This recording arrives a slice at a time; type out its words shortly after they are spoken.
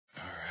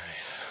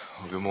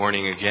Good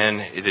morning again.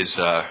 It is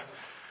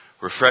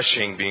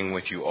refreshing being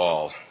with you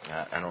all.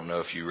 I don't know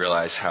if you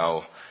realize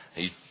how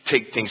you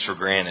take things for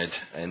granted,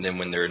 and then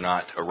when they're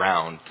not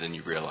around, then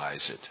you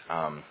realize it.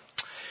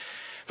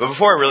 But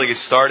before I really get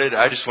started,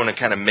 I just want to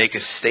kind of make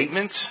a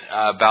statement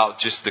about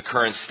just the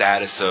current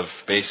status of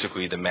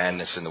basically the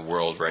madness in the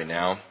world right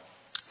now.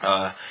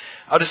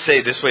 I'll just say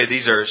it this way: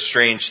 these are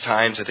strange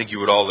times. I think you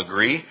would all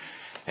agree.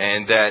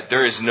 And that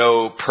there is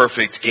no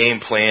perfect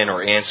game plan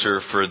or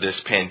answer for this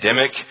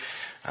pandemic.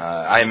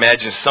 I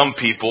imagine some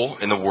people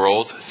in the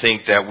world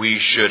think that we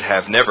should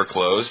have never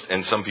closed,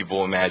 and some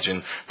people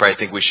probably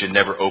think we should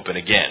never open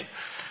again.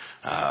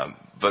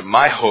 But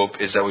my hope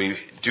is that we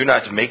do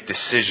not make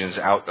decisions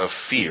out of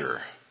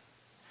fear,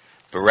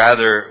 but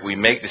rather we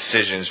make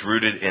decisions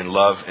rooted in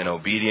love and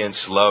obedience,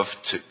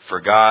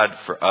 for God,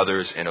 for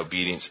others, and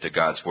obedience to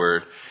God's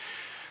word.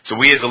 So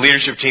we as a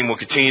leadership team will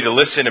continue to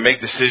listen and make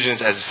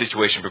decisions as the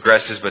situation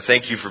progresses. But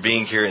thank you for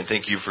being here, and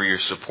thank you for your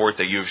support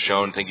that you have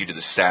shown. Thank you to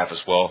the staff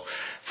as well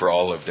for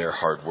all of their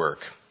hard work.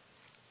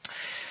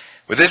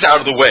 With this out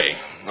of the way,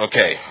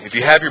 okay, if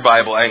you have your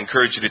Bible, I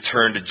encourage you to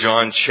turn to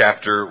John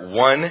chapter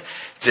 1.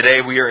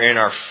 Today we are in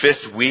our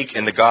 5th week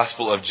in the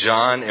Gospel of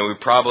John, and we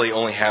probably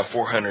only have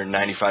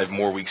 495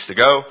 more weeks to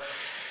go.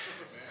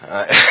 So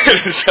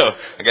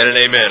I got an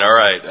amen. All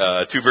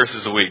right. 2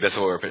 verses a week. That's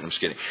what we're putting. I'm just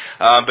kidding.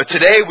 But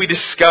today we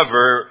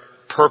discover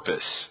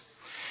purpose.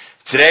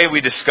 Today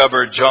we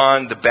discover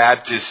John the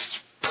Baptist's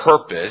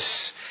purpose,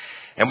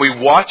 and we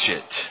watch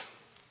it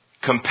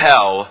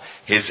compel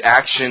his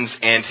actions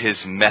and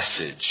his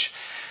message.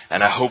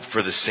 And I hope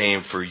for the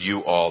same for you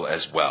all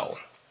as well.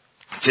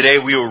 Today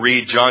we will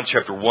read John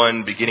chapter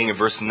 1, beginning in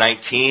verse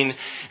 19,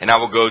 and I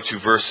will go to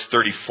verse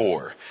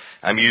 34.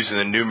 I'm using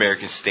the New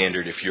American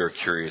Standard if you're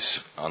curious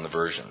on the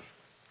version.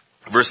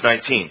 Verse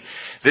 19.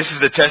 This is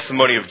the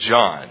testimony of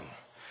John.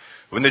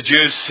 When the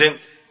Jews sent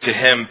to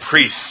him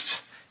priests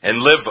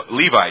and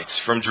Levites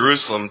from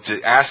Jerusalem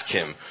to ask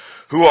him,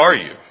 "Who are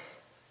you?"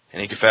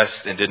 And he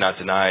confessed and did not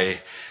deny,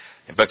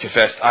 but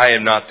confessed, "I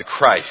am not the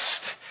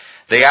Christ."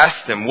 They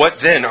asked him, "What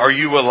then? Are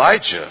you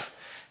Elijah?"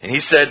 And he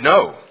said,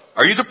 "No."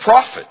 "Are you the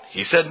prophet?"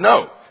 He said,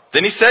 "No."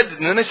 Then they said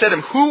to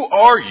him, "Who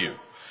are you?"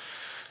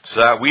 So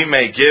that we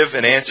may give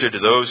an answer to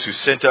those who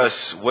sent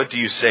us, "What do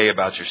you say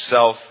about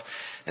yourself?"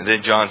 And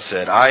then John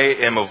said, "I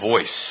am a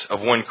voice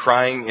of one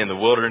crying in the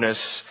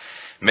wilderness,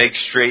 'Make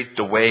straight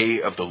the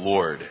way of the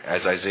Lord,'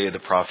 as Isaiah the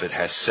prophet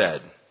has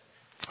said."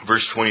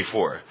 Verse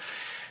 24.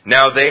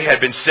 Now they had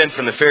been sent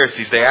from the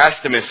Pharisees. They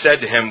asked him and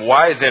said to him,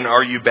 "Why then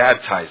are you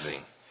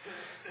baptizing?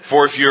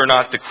 For if you are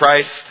not the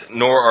Christ,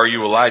 nor are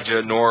you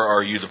Elijah, nor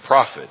are you the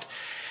prophet."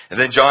 And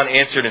then John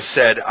answered and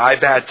said, "I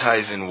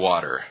baptize in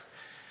water.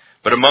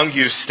 But among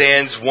you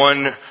stands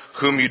one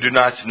whom you do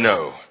not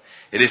know.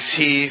 It is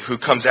he who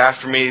comes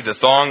after me, the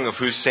thong of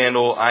whose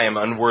sandal I am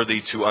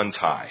unworthy to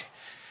untie."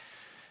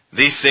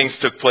 These things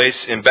took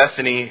place in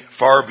Bethany,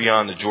 far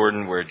beyond the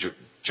Jordan, where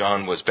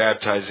John was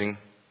baptizing.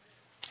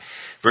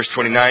 Verse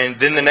 29,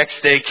 then the next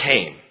day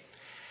came,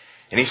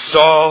 and he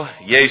saw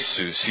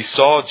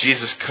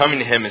Jesus coming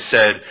to him and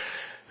said,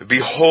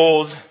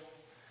 "Behold,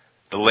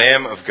 the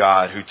Lamb of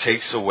God who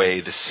takes away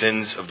the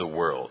sins of the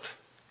world.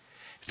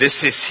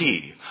 This is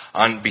he,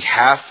 on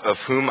behalf of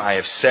whom I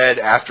have said,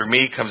 after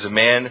me comes a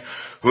man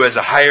who has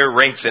a higher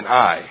rank than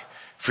I,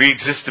 for he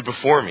existed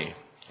before me,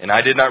 and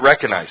I did not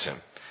recognize him.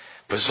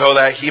 But so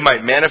that he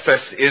might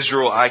manifest to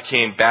Israel, I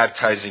came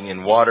baptizing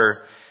in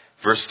water."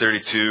 Verse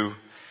 32.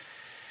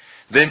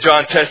 Then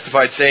John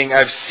testified, saying,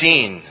 "I've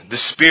seen the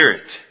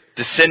Spirit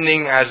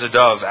descending as a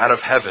dove out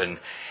of heaven,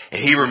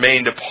 and he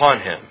remained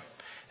upon him.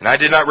 And I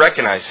did not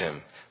recognize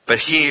him. But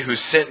he who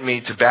sent me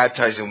to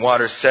baptize in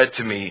water said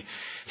to me,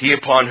 'He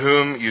upon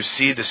whom you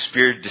see the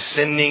Spirit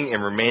descending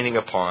and remaining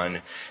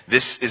upon,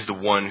 this is the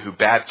one who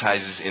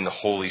baptizes in the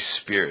Holy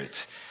Spirit.'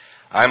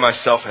 I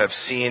myself have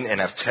seen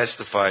and have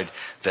testified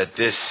that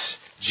this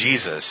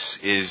Jesus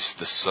is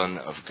the Son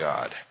of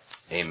God."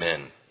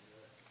 Amen.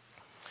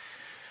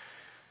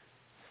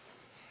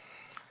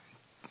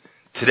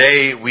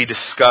 Today we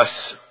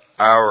discuss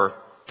our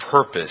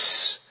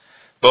purpose,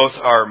 both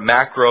our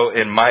macro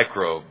and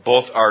micro,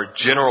 both our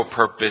general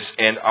purpose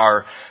and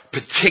our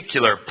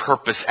particular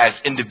purpose as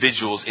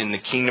individuals in the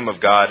kingdom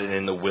of God and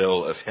in the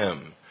will of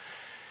Him.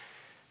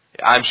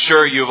 I'm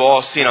sure you've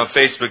all seen on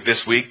Facebook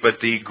this week, but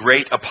the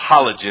great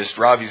apologist,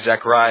 Ravi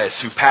Zacharias,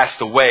 who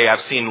passed away,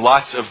 I've seen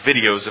lots of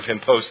videos of him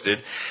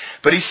posted,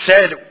 but he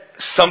said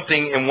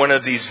something in one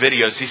of these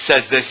videos. He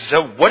says this: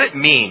 "So what it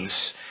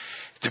means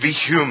to be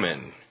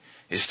human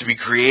is to be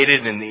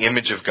created in the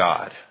image of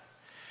God.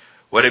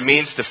 What it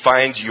means to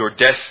find your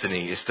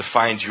destiny is to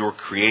find your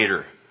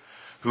Creator,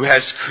 who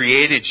has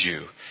created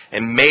you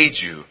and made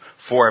you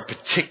for a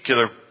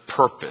particular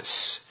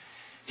purpose."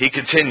 He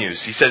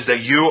continues, he says that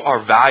you are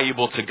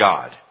valuable to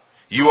God.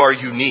 You are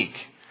unique,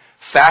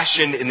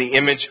 fashioned in the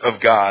image of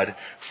God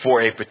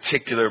for a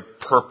particular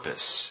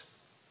purpose.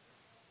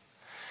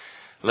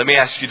 Let me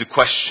ask you the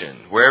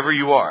question, wherever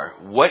you are,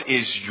 what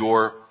is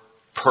your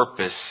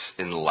purpose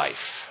in life?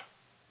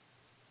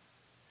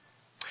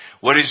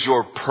 What is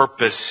your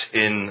purpose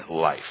in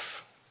life?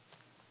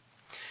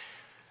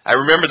 I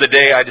remember the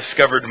day I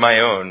discovered my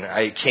own.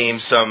 I came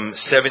some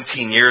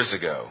 17 years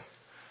ago.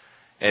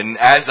 And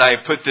as I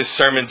put this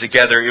sermon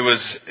together, it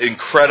was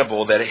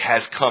incredible that it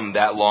has come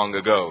that long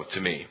ago to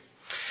me.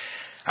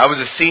 I was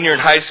a senior in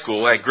high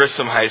school at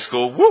Grissom High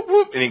School. Whoop,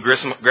 whoop. Any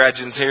Grissom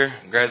graduates here?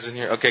 Grads in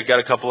here? Okay, got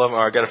a couple of them.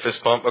 All right, got a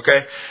fist bump.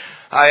 Okay.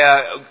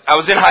 I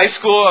was in high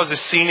school. I was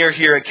a senior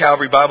here at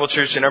Calvary Bible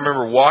Church, and I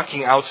remember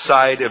walking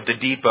outside of the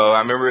depot. I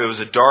remember it was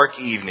a dark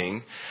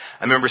evening.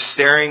 I remember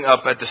staring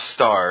up at the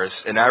stars,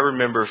 and I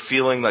remember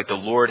feeling like the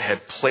Lord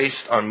had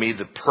placed on me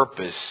the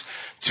purpose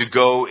to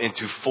go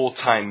into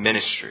full-time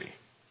ministry.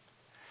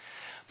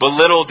 But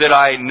little did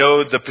I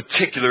know the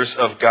particulars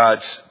of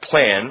God's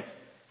plan.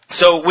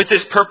 So with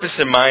this purpose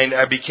in mind,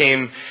 I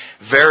became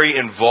very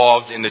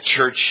involved in the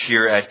church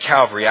here at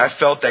Calvary. I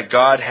felt that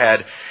God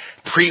had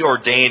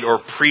preordained or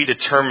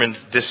predetermined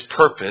this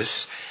purpose.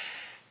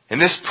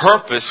 And this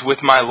purpose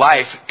with my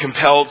life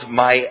compelled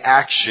my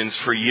actions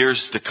for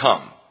years to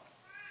come.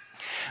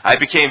 I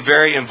became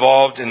very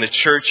involved in the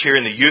church here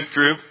in the youth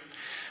group.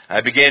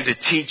 I began to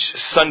teach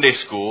Sunday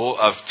school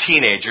of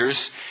teenagers.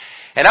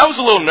 And I was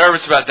a little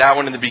nervous about that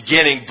one in the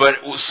beginning, but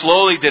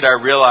slowly did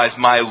I realize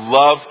my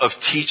love of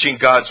teaching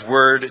God's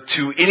Word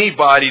to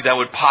anybody that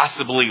would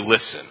possibly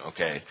listen,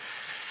 okay?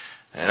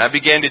 And I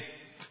began to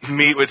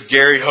meet with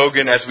Gary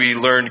Hogan as we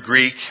learned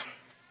Greek.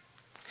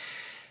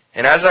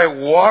 And as I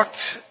walked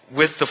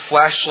with the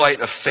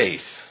flashlight of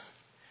faith,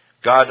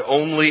 God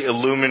only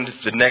illumined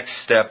the next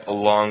step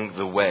along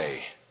the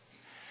way.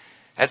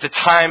 At the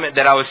time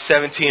that I was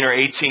 17 or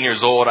 18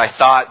 years old, I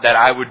thought that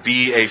I would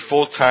be a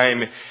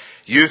full-time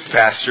youth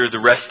pastor the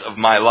rest of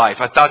my life.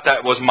 I thought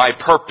that was my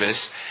purpose.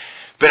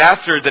 But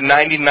after the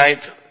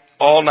 99th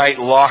all-night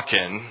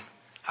lock-in,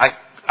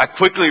 I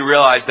quickly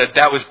realized that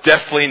that was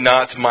definitely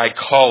not my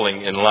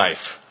calling in life.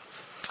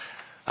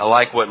 I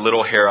like what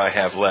little hair I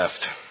have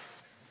left.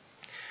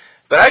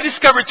 But I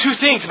discovered two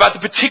things about the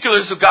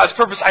particulars of God's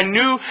purpose. I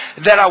knew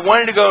that I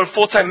wanted to go in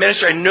full-time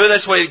ministry. I knew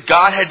that's the way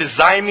God had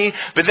designed me.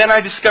 But then I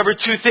discovered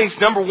two things.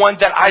 Number one,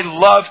 that I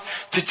loved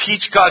to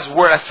teach God's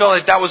Word. I felt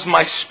like that was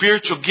my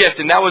spiritual gift,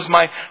 and that was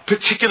my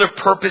particular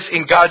purpose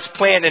in God's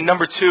plan. And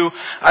number two,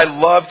 I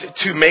loved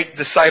to make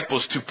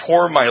disciples, to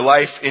pour my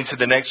life into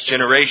the next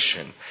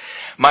generation.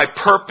 My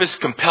purpose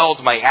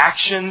compelled my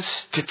actions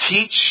to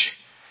teach,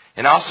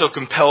 and also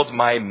compelled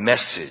my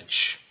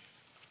message.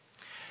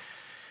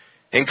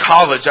 In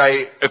college,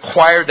 I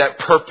acquired that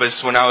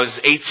purpose when I was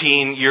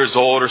 18 years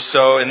old or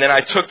so, and then I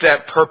took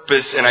that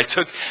purpose and I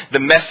took the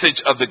message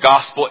of the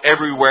gospel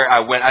everywhere I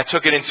went. I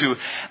took it into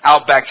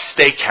Outback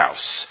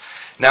Steakhouse.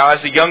 Now,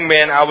 as a young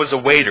man, I was a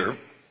waiter,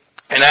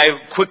 and I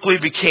quickly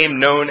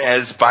became known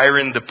as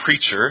Byron the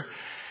Preacher.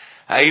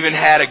 I even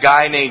had a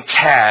guy named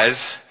Taz.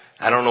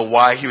 I don't know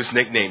why he was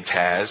nicknamed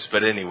Taz,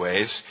 but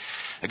anyways.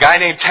 A guy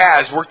named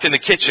Taz worked in the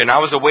kitchen. I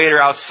was a waiter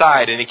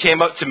outside, and he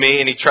came up to me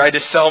and he tried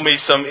to sell me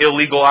some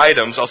illegal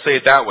items. I'll say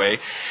it that way.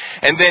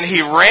 And then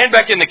he ran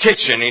back in the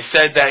kitchen. He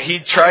said that he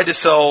tried to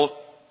sell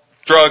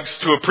drugs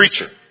to a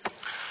preacher.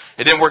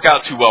 It didn't work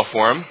out too well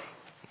for him.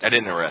 I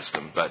didn't arrest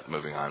him, but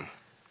moving on.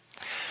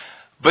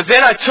 But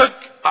then I took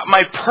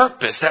my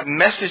purpose, that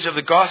message of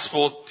the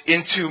gospel,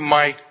 into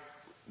my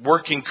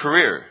working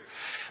career.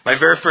 My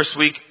very first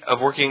week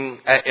of working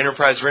at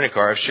Enterprise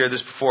Rent-A-Car, I've shared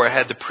this before, I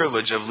had the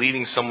privilege of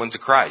leading someone to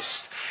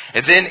Christ.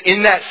 And then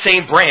in that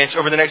same branch,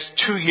 over the next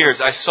 2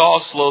 years, I saw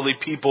slowly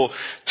people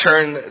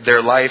turn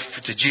their life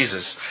to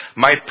Jesus.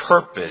 My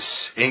purpose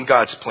in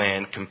God's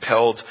plan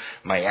compelled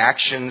my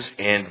actions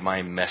and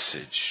my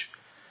message.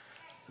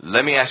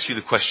 Let me ask you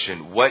the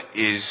question, what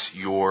is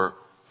your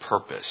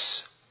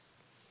purpose?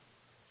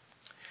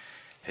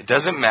 It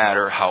doesn't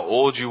matter how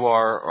old you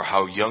are or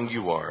how young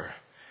you are,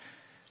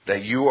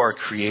 that you are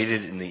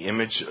created in the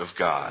image of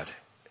God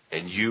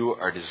and you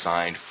are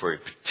designed for a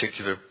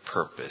particular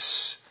purpose.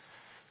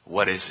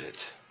 What is it?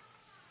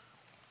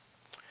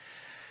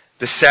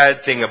 The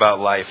sad thing about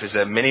life is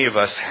that many of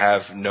us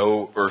have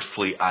no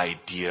earthly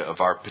idea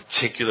of our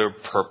particular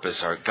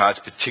purpose, our God's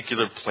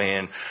particular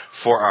plan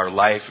for our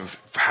life and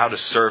for how to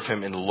serve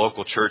Him in the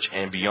local church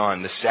and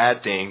beyond. The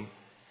sad thing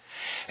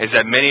is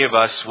that many of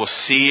us will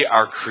see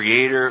our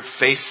Creator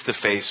face to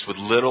face with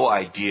little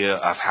idea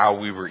of how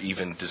we were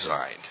even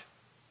designed.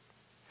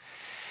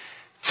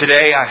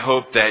 Today, I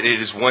hope that it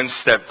is one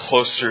step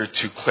closer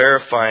to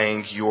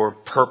clarifying your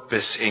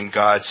purpose in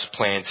God's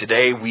plan.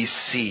 Today, we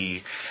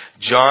see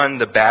John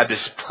the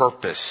Baptist's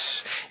purpose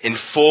in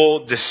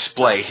full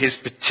display, his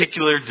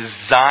particular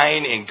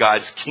design in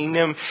God's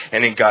kingdom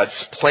and in God's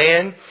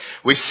plan.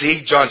 We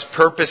see John's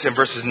purpose in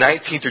verses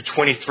 19 through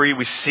 23.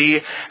 We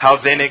see how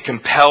then it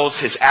compels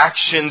his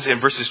actions in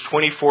verses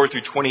 24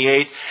 through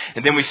 28.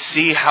 And then we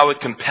see how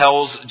it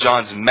compels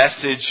John's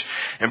message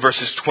in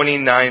verses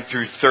 29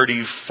 through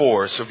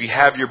 34. So if you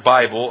have your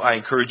Bible, I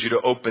encourage you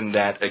to open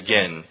that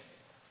again.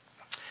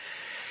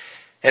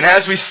 And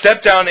as we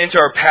step down into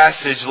our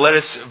passage, let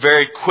us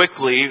very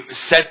quickly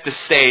set the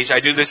stage. I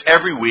do this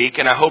every week,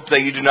 and I hope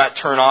that you do not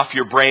turn off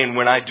your brain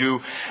when I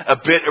do a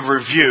bit of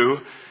review.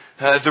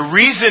 The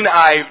reason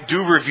I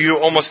do review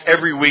almost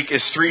every week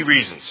is 3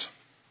 reasons.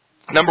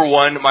 Number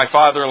 1, my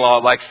father-in-law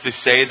likes to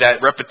say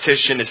that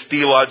repetition is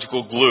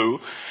theological glue.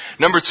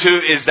 Number 2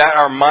 is that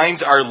our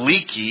minds are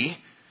leaky.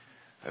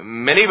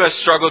 Many of us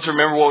struggle to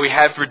remember what we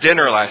had for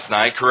dinner last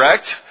night,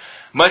 correct?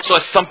 Much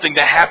less something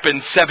that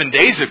happened 7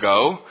 days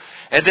ago.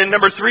 And then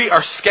number 3,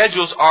 our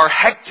schedules are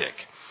hectic.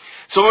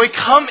 So when we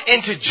come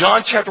into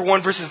John chapter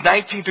 1 verses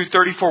 19 through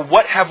 34,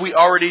 what have we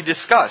already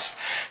discussed?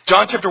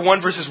 John chapter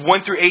 1 verses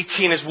 1 through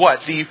 18 is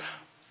what? The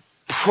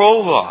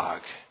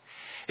prologue.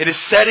 It is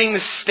setting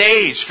the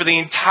stage for the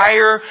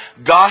entire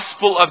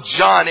Gospel of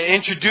John. It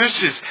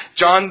introduces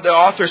John, the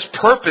author's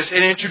purpose.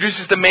 It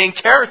introduces the main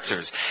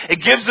characters. It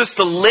gives us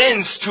the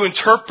lens to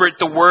interpret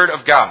the Word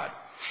of God.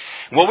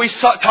 What we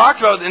talked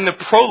about in the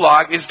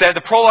prologue is that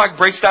the prologue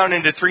breaks down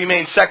into 3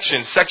 main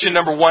sections. Section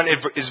number 1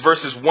 is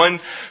verses 1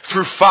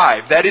 through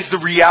 5. That is the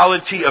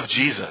reality of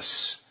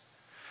Jesus.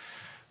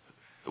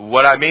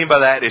 What I mean by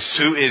that is,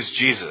 who is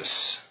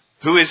Jesus?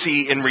 Who is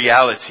He in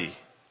reality?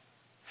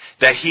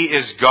 That He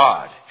is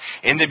God.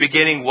 In the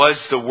beginning was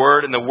the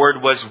Word, and the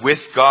Word was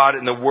with God,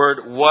 and the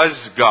Word was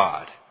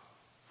God.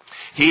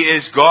 He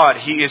is God.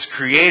 He is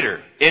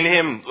Creator. In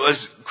Him was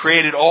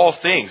created all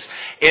things.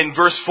 In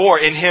verse 4,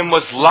 in Him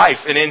was life,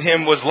 and in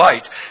Him was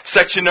light.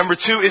 Section number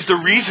 2 is the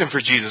reason for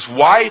Jesus.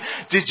 Why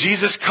did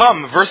Jesus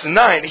come? Verse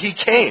 9, He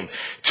came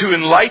to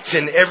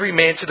enlighten every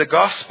man to the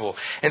gospel.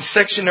 And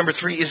section number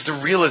 3 is the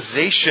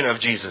realization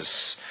of Jesus.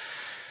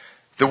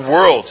 The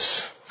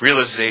world's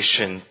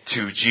realization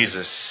to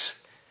Jesus.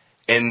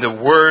 And the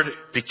Word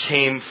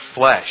became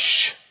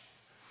flesh.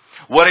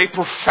 What a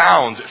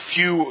profound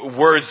few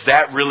words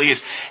that really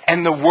is.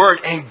 And the Word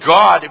and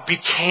God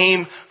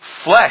became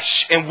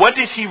flesh. And what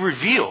did He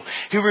reveal?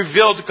 He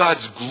revealed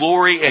God's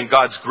glory and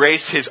God's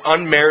grace, His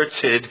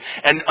unmerited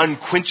and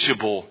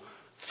unquenchable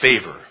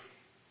favor.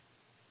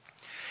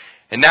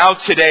 And now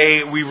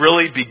today we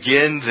really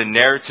begin the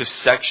narrative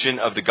section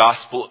of the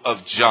Gospel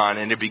of John.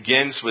 And it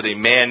begins with a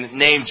man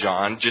named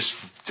John, just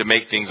to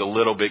make things a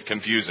little bit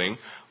confusing.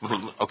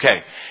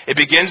 Okay, it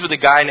begins with a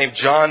guy named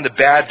John the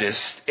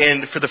Baptist,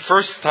 and for the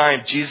first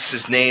time,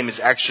 Jesus' name is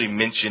actually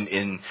mentioned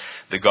in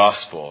the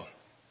Gospel.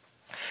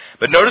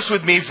 But notice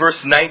with me verse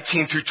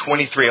 19 through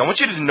 23. I want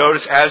you to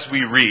notice as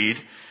we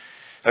read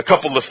a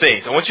couple of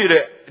things. I want you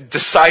to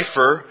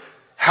decipher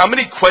how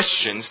many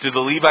questions do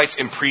the Levites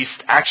and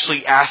priests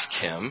actually ask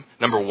him,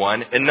 number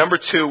 1. And number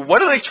 2,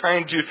 what are they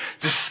trying to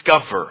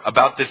discover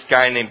about this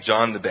guy named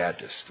John the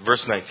Baptist?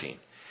 Verse 19.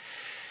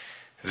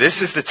 This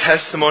is the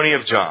testimony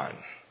of John.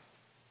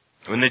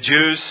 When the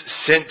Jews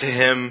sent to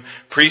him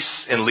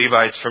priests and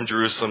Levites from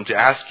Jerusalem to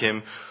ask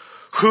him,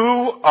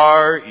 "Who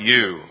are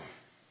you?"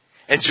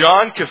 And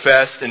John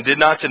confessed and did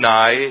not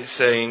deny,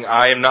 saying,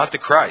 "I am not the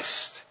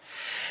Christ."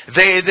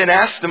 They then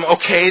asked him,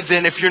 "Okay,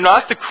 then if you're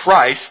not the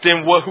Christ,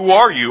 then who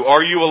are you?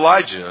 Are you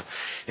Elijah?"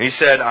 And he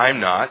said, "I'm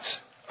not."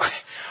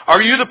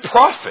 "Are you the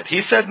prophet?"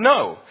 He said,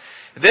 "No."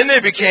 Then they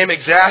became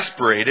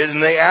exasperated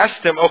and they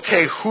asked him,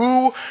 "Okay,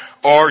 who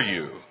are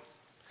you?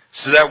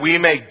 So that we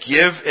may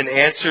give an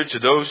answer to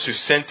those who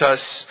sent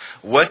us,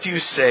 what do you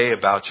say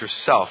about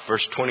yourself?"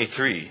 Verse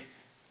 23.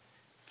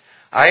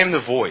 "I am the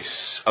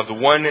voice of the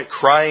one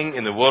crying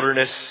in the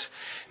wilderness,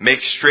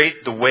 make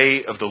straight the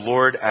way of the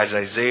Lord, as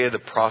Isaiah the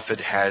prophet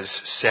has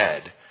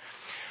said."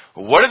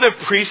 What are the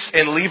priests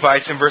and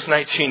Levites in verse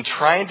 19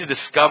 trying to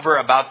discover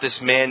about this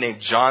man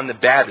named John the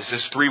Baptist?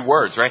 There's 3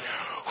 words, right?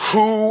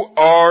 Who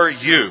are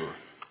you?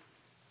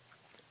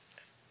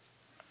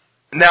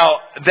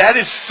 Now, that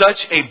is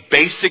such a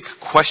basic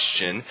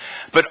question,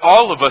 but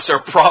all of us are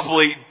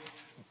probably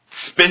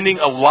spending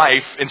a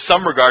life, in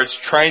some regards,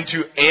 trying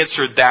to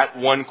answer that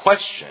one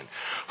question.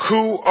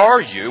 Who are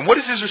you? And what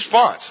is his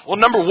response? Well,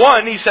 number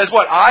 1, he says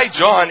what? "I,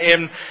 John,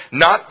 am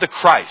not the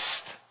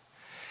Christ."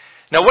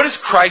 Now, what does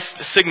Christ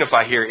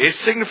signify here? It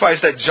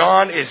signifies that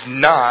John is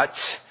not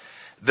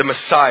the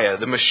Messiah,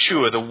 the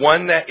Meshua, the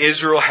one that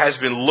Israel has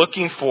been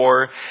looking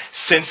for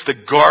since the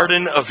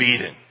Garden of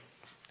Eden.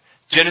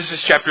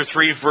 Genesis chapter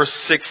 3, verse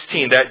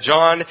 16, that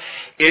John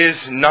is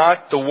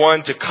not the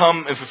one to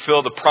come and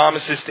fulfill the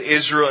promises to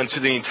Israel and to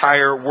the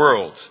entire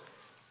world.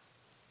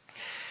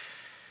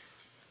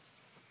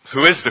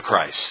 Who is the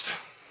Christ?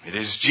 It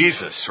is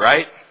Jesus,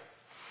 right?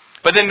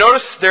 But then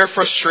notice their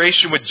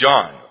frustration with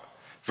John.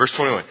 Verse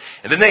 21.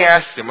 And then they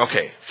asked him,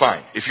 "Okay,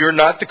 fine. If you're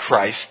not the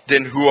Christ,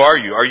 then who are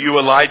you? Are you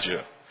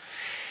Elijah?"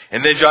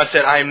 And then John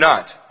said, "I am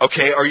not."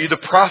 "Okay, are you the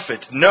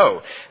prophet?"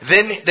 "No."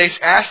 Then they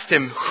asked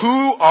him,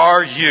 "Who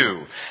are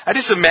you?" I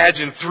just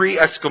imagine 3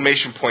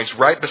 exclamation points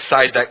right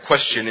beside that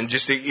question and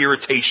just the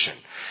irritation.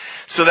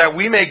 "So that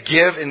we may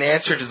give an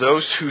answer to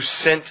those who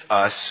sent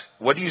us,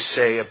 what do you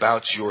say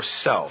about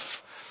yourself?"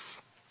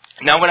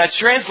 Now, when I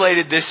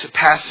translated this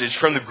passage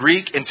from the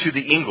Greek into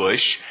the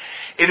English,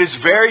 it is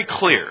very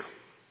clear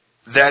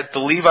that the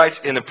Levites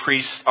and the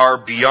priests are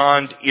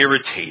beyond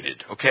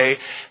irritated, okay?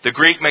 The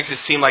Greek makes it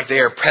seem like they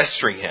are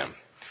pestering him.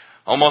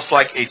 Almost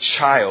like a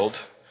child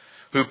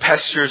who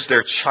pesters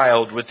their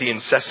child with the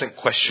incessant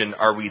question,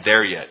 "Are we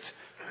there yet?"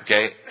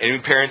 Okay. Any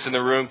parents in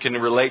the room can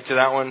relate to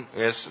that one?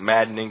 Yes.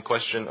 Maddening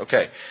question.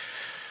 Okay.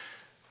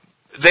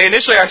 They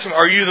initially asked him,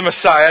 are you the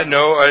Messiah?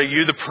 No. Are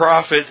you the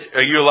prophet?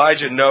 Are you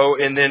Elijah? No.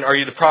 And then, are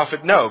you the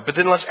prophet? No. But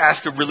then let's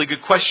ask a really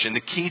good question. The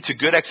key to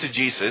good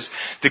exegesis,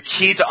 the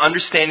key to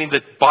understanding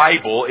the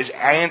Bible is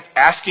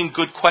asking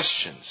good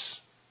questions.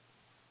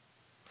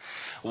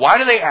 Why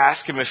do they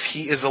ask him if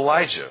he is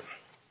Elijah?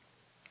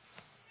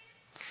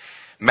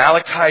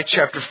 Malachi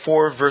chapter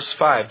 4 verse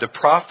 5. The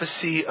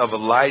prophecy of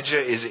Elijah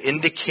is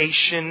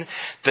indication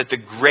that the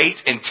great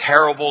and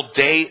terrible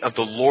day of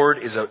the Lord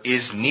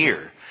is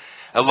near.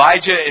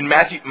 Elijah in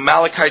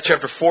Malachi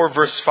chapter 4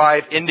 verse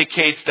 5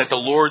 indicates that the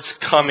Lord's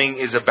coming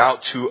is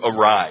about to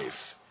arrive.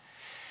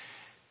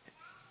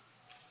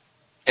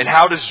 And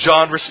how does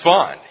John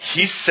respond?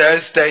 He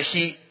says that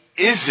he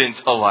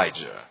isn't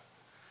Elijah.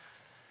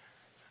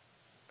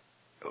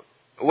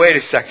 Wait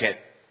a second.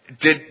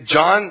 Did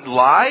John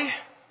lie?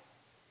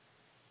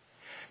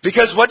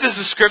 Because what does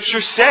the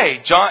scripture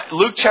say?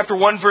 Luke chapter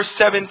 1 verse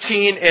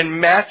 17 and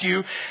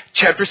Matthew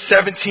chapter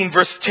 17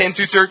 verse 10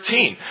 through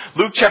 13.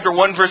 Luke chapter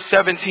 1 verse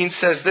 17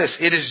 says this,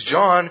 it is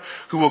John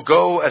who will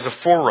go as a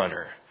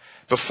forerunner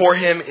before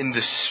him in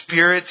the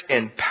spirit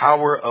and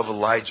power of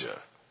Elijah,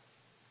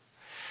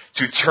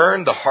 to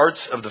turn the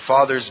hearts of the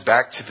fathers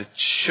back to the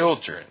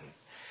children.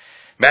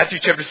 Matthew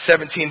chapter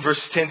 17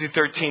 verse 10 through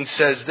 13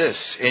 says this,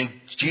 and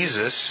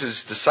Jesus,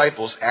 his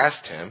disciples,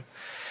 asked him,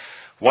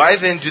 why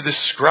then do the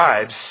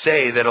scribes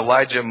say that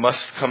Elijah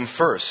must come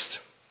first?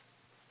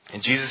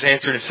 And Jesus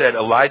answered and said,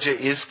 Elijah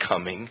is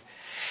coming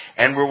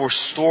and will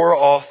restore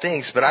all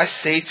things. But I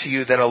say to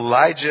you that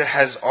Elijah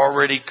has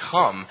already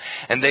come,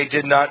 and they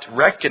did not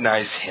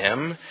recognize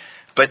him,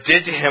 but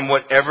did to him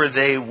whatever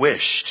they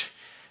wished.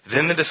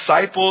 Then the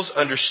disciples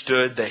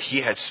understood that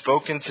he had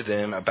spoken to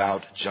them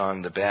about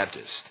John the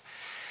Baptist.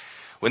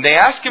 When they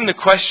ask him the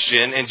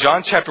question in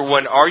John chapter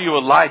 1, are you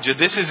Elijah?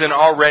 This is an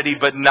already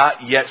but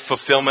not yet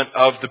fulfillment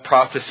of the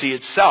prophecy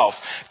itself.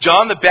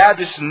 John the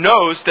Baptist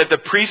knows that the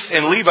priests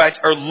and Levites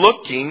are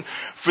looking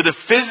for the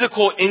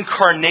physical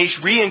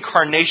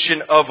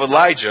reincarnation of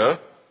Elijah.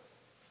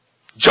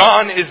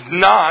 John is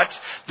not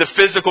the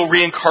physical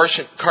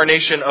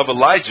reincarnation of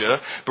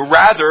Elijah, but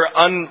rather,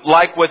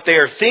 unlike what they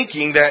are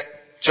thinking, that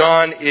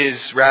John is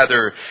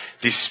rather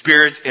the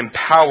spirit and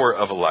power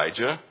of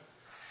Elijah.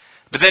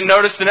 But then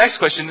notice the next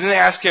question. Then they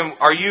ask him,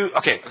 are you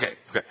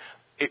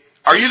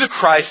the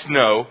Christ?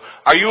 No.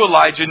 Are you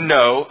Elijah?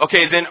 No.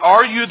 Okay, then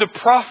are you the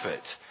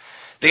prophet?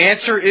 The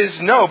answer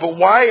is no. But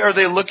why are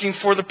they looking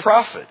for the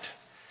prophet?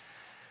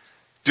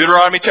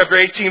 Deuteronomy chapter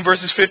 18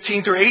 verses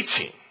 15 through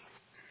 18.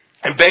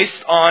 And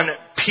based on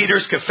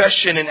Peter's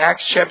confession in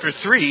Acts chapter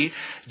 3,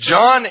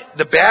 John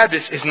the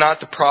Baptist is not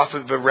the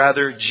prophet, but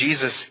rather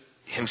Jesus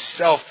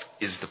himself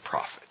is the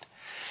prophet.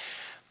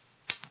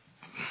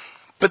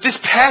 But this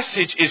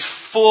passage is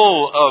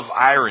full of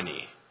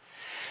irony.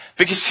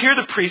 Because here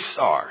the priests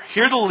are,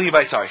 here the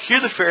Levites are,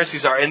 here the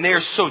Pharisees are, and they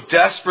are so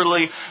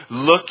desperately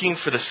looking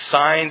for the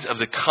signs of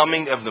the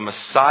coming of the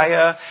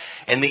Messiah,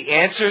 and the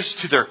answers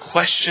to their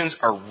questions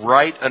are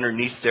right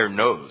underneath their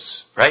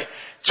nose, right?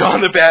 John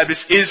the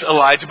Baptist is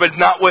Elijah, but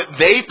not what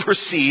they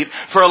perceive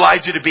for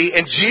Elijah to be,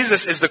 and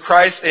Jesus is the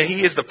Christ, and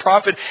he is the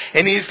prophet,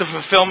 and he is the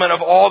fulfillment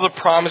of all the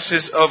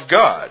promises of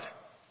God.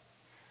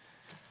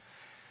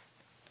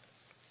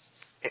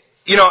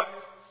 You know,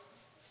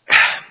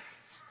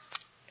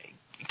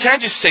 can I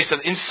just say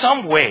something? In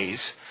some ways,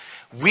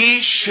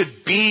 we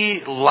should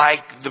be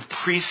like the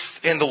priests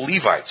and the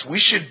Levites. We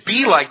should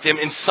be like them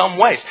in some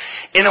ways.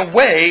 In a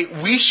way,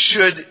 we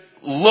should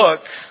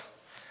look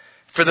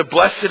for the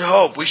blessed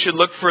hope. We should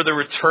look for the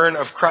return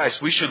of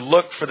Christ. We should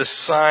look for the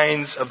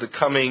signs of the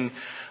coming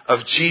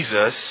of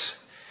Jesus.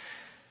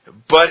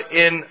 But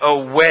in a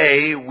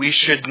way, we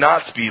should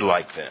not be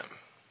like them.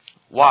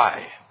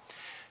 Why?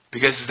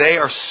 Because they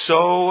are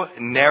so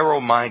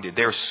narrow-minded.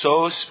 They are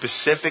so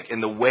specific in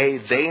the way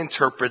they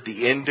interpret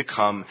the end to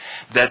come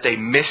that they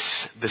miss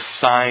the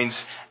signs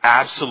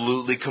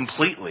absolutely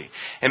completely.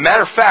 And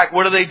matter of fact,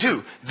 what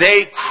do?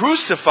 They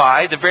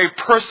crucify the very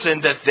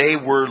person that they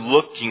were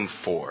looking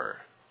for.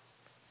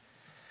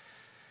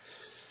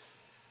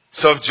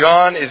 So if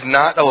John is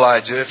not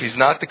Elijah, if he's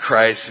not the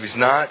Christ, if he's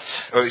not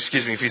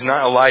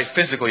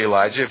physically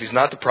Elijah, if he's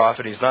not the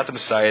prophet, he's not the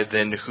Messiah,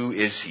 then who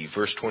is he?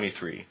 Verse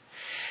 23.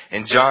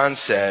 And John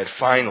said,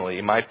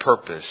 finally, my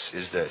purpose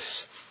is this.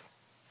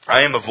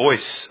 I am a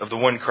voice of the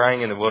one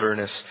crying in the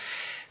wilderness,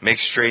 make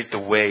straight the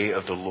way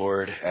of the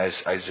Lord, as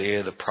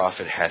Isaiah the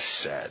prophet has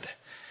said.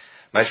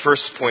 My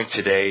first point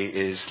today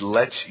is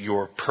let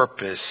your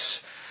purpose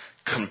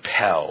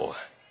compel.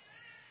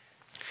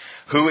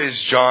 Who is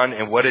John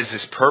and what is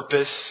his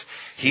purpose?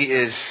 He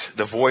is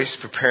the voice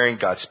preparing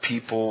God's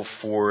people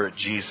for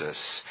Jesus.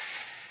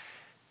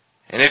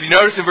 And if you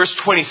notice in verse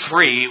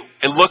 23,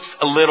 it looks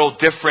a little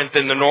different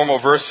than the normal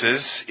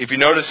verses. If you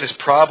notice, it's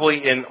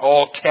probably in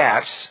all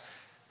caps,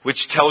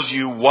 which tells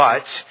you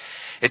what?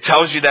 It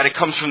tells you that it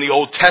comes from the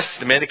Old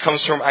Testament. It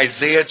comes from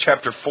Isaiah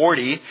chapter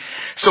 40.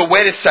 So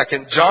wait a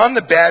second. John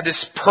the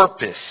Baptist's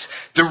purpose,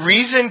 the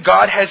reason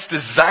God has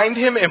designed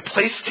him and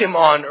placed him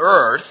on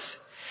earth,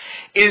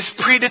 is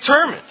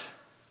predetermined.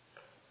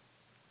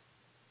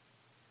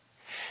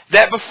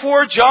 That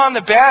before John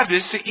the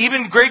Baptist,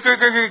 even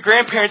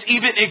great-great-great-grandparents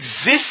even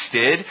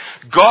existed,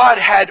 God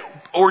had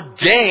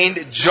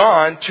ordained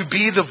John to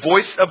be the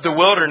voice of the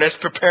wilderness,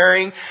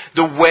 preparing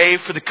the way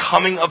for the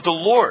coming of the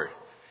Lord.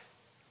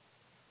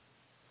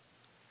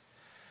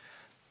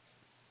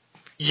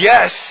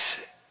 Yes,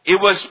 it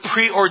was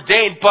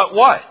preordained, but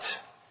what?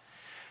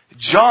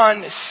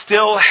 John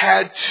still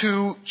had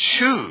to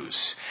choose.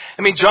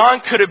 I mean,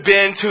 John could have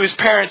been to his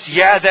parents,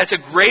 yeah, that's a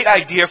great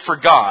idea for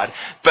God,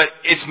 but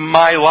it's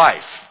my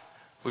life.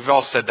 We've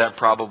all said that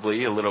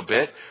probably a little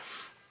bit.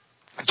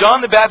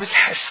 John the Baptist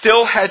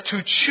still had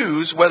to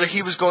choose whether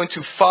he was going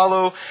to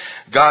follow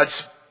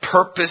God's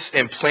purpose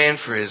and plan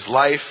for his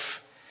life.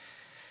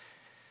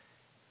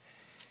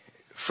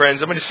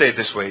 Friends, I'm going to say it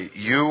this way.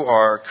 You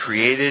are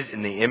created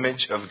in the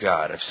image of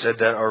God. I've said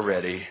that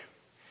already.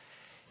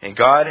 And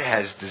God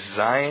has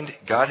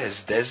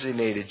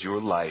designated your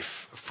life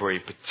for a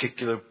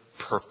particular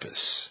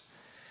purpose.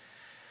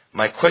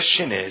 My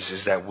question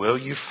is that will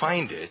you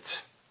find it?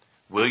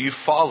 Will you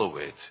follow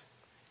it?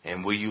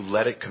 And will you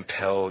let it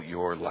compel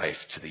your life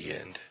to the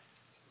end?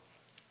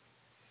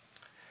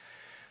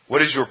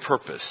 What is your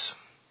purpose?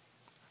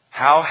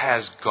 How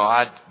has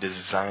God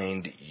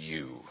designed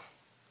you?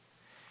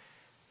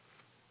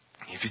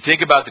 If you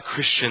think about the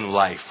Christian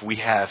life, we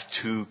have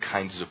two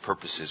kinds of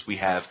purposes. We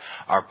have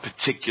our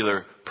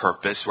particular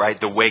purpose,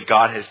 right? The way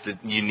God has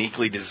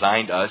uniquely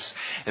designed us.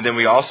 And then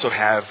we also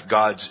have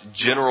God's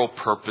general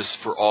purpose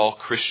for all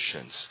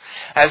Christians.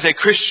 As a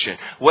Christian,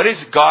 what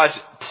is God's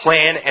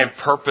plan and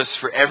purpose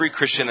for every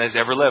Christian that has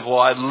ever lived?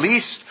 Well, at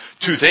least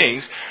two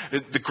things.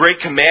 The Great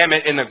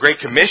Commandment and the Great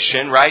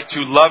Commission, right?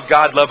 To love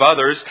God, love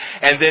others,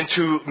 and then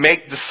to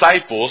make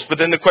disciples. But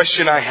then the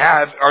question I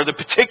have are the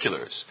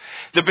particulars.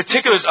 The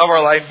particulars of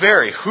our life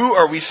vary. Who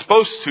are we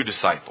supposed to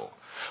disciple?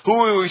 Who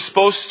are we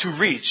supposed to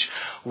reach?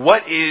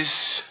 What is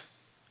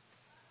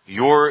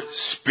your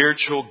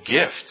spiritual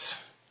gift?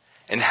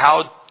 And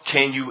how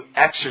can you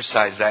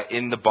exercise that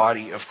in the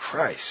body of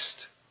Christ?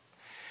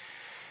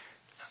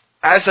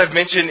 As I've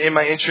mentioned in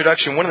my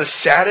introduction, one of the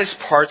saddest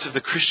parts of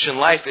the Christian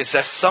life is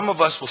that some of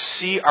us will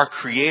see our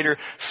Creator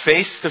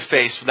face to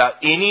face without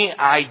any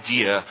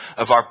idea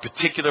of our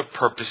particular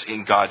purpose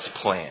in God's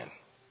plan.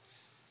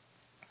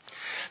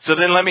 So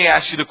then let me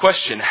ask you the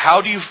question, how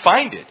do you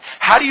find it?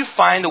 How do you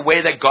find the way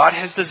that God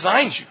has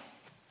designed you?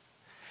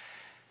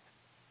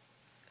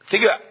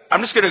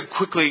 I'm just going to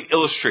quickly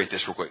illustrate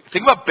this real quick.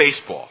 Think about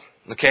baseball,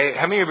 okay?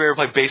 How many of you ever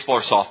played baseball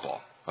or softball,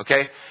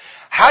 okay?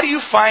 How do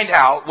you find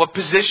out what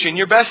position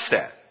you're best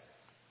at?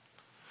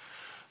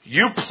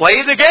 You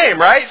play the game,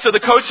 right? So the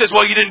coach says,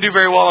 well, you didn't do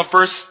very well on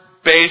first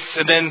base,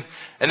 and then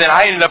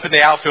I ended up in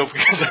the outfield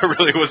because I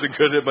really wasn't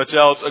good at much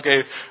else.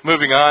 Okay,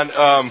 moving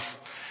on.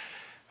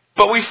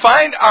 But we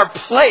find our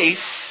place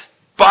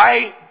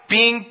by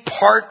being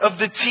part of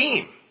the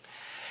team.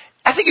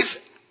 I think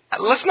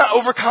let's not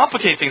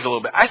overcomplicate things a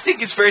little bit. I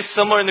think it's very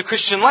similar in the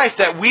Christian life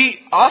that we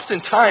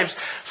oftentimes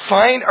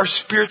find our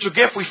spiritual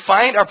gift. We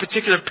find our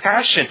particular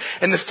passion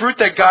and the fruit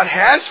that God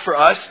has for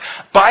us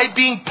by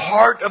being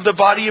part of the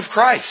body of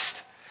Christ.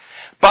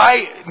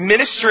 By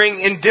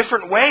ministering in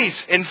different ways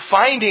and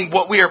finding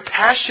what we are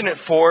passionate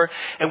for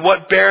and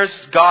what bears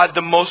God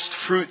the most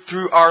fruit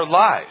through our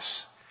lives.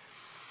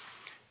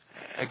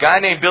 A guy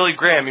named Billy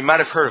Graham, you might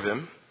have heard of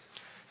him,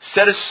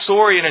 said a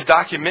story in a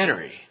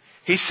documentary.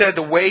 He said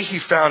the way he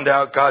found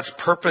out God's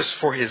purpose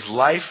for his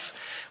life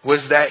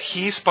was that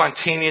he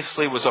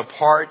spontaneously was a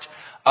part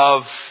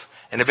of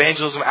an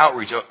evangelism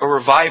outreach, a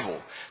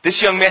revival.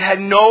 This young man had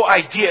no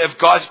idea if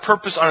God's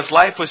purpose on his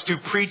life was to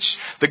preach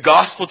the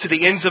gospel to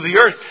the ends of the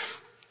earth.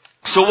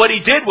 So what he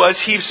did was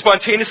he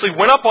spontaneously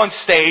went up on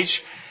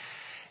stage,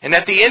 and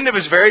at the end of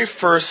his very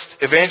first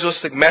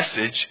evangelistic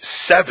message,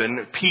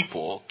 7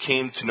 people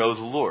came to know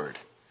the Lord.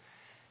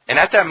 And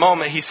at that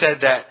moment, he said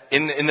that,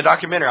 in the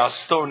documentary, I'll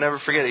still never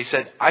forget it, he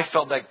said, I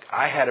felt like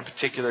I had a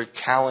particular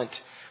talent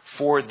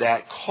for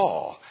that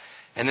call.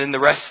 And then the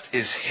rest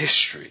is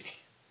history.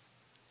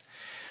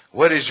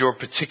 What is your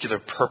particular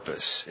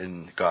purpose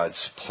in God's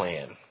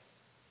plan?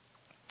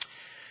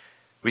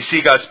 We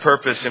see John's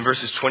purpose in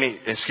verses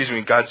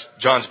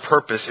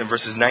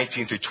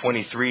 19 through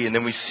 23, and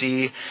then we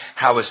see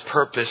how his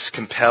purpose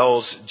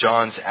compels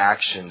John's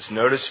actions.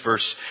 Notice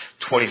verse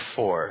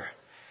 24.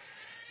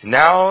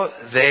 Now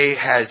they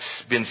had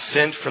been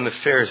sent from the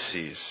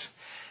Pharisees.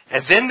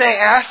 And then they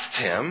asked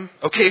him,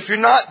 okay, if you're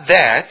not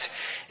that,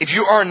 if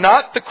you are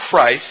not the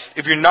Christ,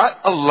 if you're not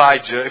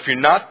Elijah, if you're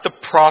not the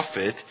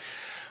prophet,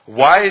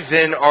 why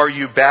then are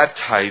you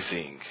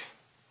baptizing?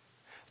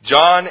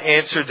 John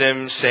answered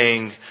them,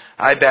 saying,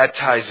 I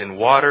baptize in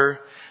water,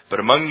 but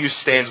among you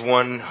stands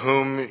one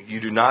whom you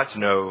do not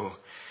know.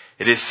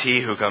 It is he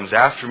who comes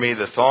after me,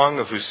 the thong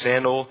of whose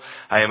sandal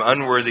I am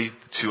unworthy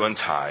to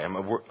untie.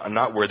 I'm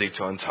not worthy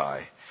to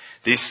untie.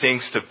 These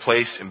things took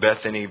place in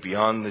Bethany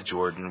beyond the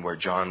Jordan where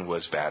John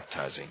was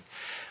baptizing.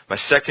 My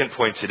second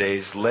point today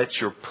is let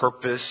your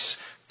purpose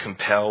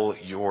compel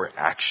your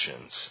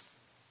actions.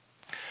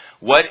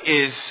 What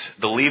is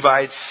the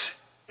Levites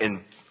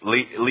and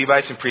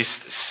priests'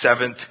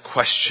 seventh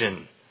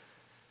question?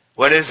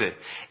 What is it?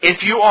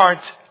 If you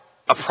aren't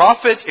a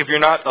prophet, if you're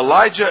not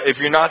Elijah, if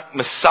you're not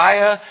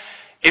Messiah,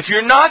 if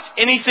you're not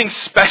anything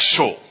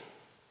special,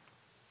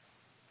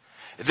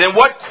 then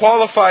what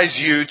qualifies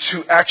you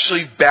to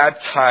actually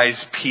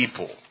baptize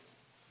people?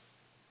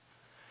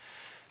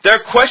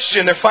 Their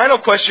final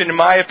question, in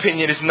my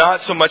opinion, is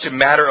not so much a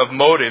matter of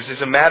motives.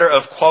 It's a matter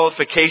of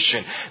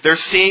qualification. They're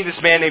seeing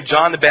this man named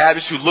John the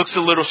Baptist who looks a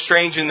little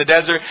strange in the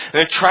desert, and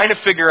they're trying to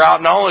figure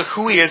out not only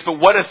who he is, but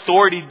what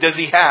authority does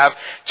he have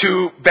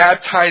to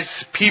baptize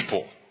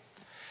people.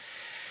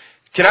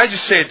 Can I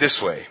just say it this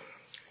way?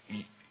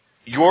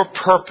 Your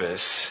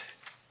purpose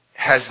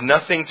has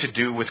nothing to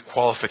do with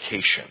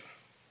qualification.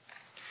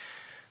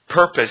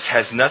 Purpose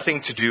has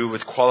nothing to do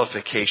with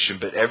qualification,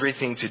 but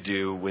everything to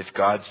do with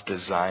God's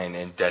design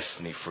and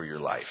destiny for your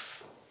life.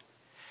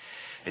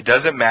 It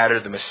doesn't matter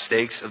the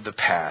mistakes of the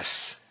past.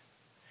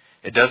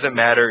 It doesn't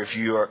matter if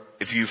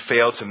you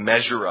fail to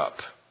measure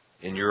up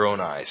in your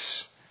own eyes.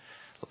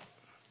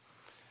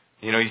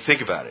 You think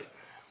about it.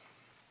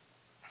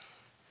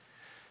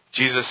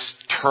 Jesus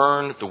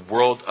turned the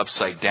world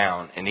upside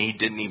down, and he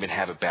didn't even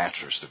have a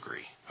bachelor's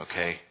degree.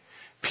 Okay?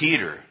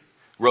 Peter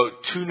wrote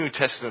 2 New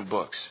Testament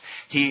books.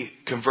 He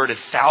converted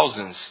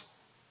thousands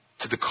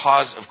to the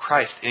cause of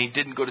Christ, and he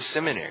didn't go to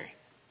seminary.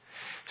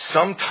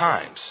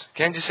 Sometimes,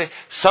 can I just say,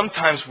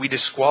 sometimes we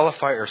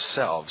disqualify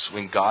ourselves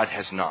when God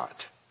has not.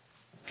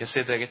 Can I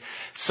say that again?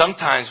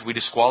 Sometimes we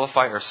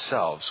disqualify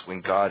ourselves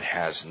when God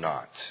has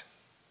not.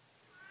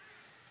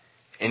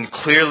 And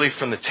clearly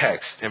from the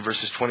text, in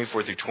verses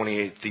 24 through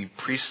 28, the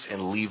priests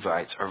and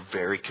Levites are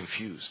very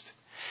confused.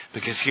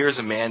 Because here's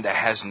a man that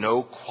has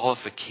no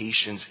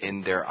qualifications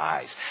in their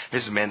eyes.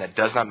 Here's a man that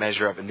does not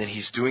measure up, and then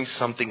he's doing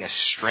something as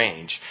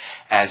strange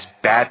as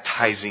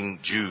baptizing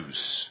Jews.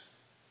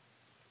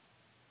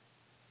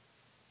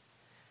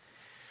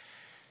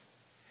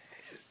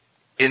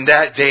 In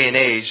that day and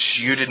age,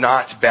 you did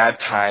not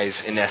baptize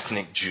an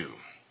ethnic Jew.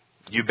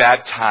 You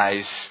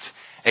baptized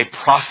a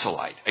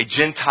proselyte, a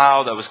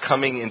Gentile that was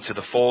coming into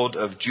the fold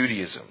of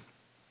Judaism.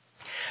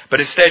 But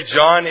instead,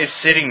 John is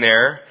sitting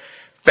there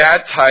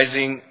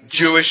baptizing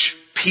Jewish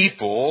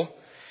people,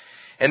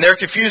 and they're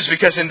confused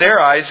because in their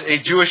eyes, a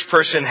Jewish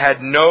person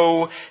had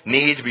no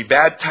need to be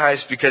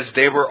baptized because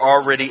they were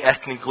already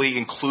ethnically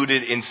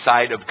included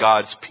inside of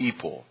God's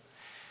people.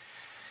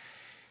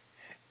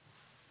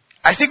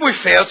 I think we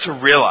fail to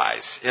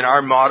realize in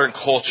our modern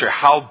culture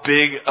how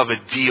big of a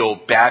deal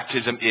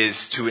baptism is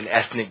to an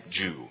ethnic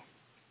Jew.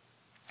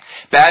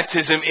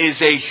 Baptism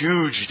is a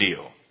huge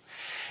deal.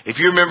 If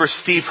you remember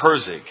Steve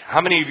Herzig,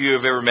 how many of you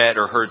have ever met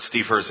or heard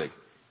Steve Herzig?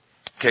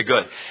 Okay,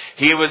 good.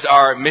 He was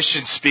our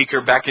mission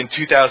speaker back in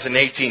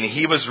 2018.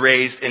 He was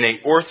raised in an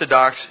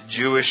Orthodox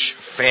Jewish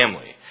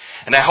family.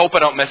 And I hope I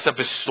don't mess up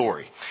his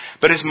story.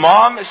 But his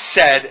mom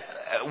said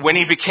when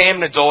he became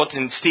an adult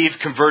and Steve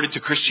converted to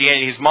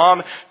Christianity, his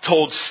mom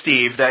told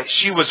Steve that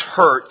she was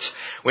hurt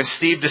when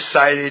Steve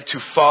decided to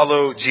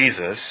follow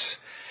Jesus,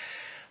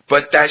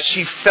 but that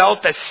she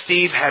felt that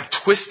Steve had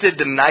twisted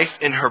the knife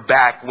in her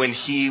back when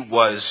he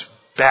was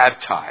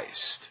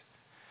baptized.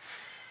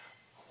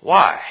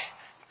 Why?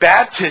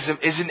 Baptism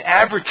is an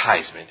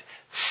advertisement.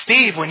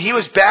 Steve, when he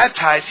was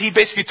baptized, he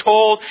basically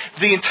told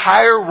the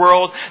entire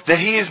world that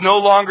he is no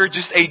longer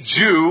just a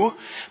Jew,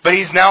 but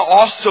he's now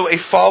also a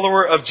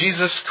follower of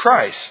Jesus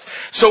Christ.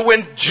 So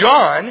when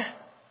John,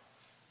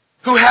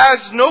 who has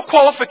no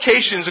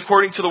qualifications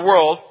according to the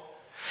world,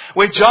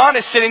 when John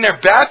is sitting there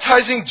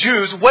baptizing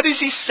Jews, what is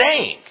he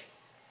saying?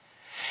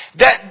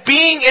 That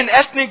being an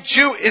ethnic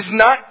Jew is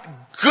not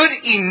good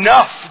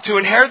enough to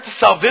inherit the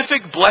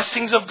salvific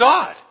blessings of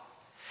God.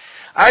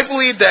 I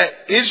believe that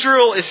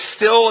Israel is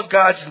still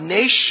God's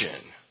nation.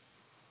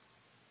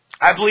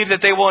 I believe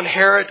that they will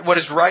inherit what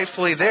is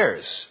rightfully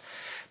theirs.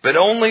 But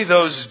only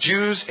those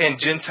Jews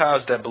and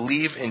Gentiles that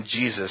believe in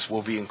Jesus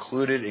will be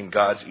included in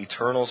God's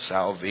eternal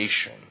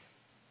salvation.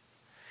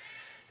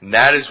 And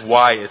that is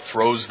why it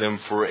throws them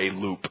for a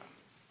loop.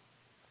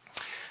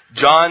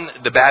 John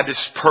the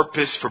Baptist's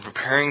purpose for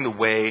preparing the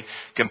way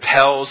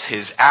compels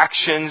his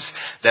actions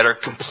that are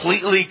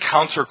completely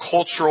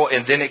countercultural,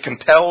 and then it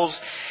compels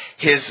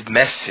his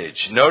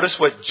message. Notice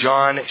what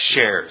John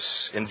shares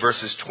in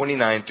verses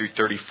 29 through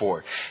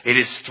 34. It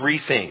is 3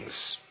 things.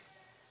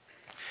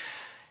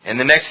 And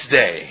the next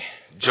day,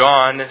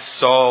 John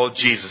saw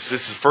Jesus.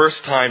 This is the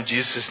first time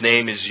Jesus'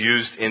 name is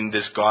used in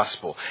this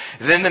gospel.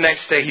 And then the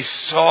next day, he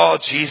saw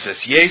Jesus,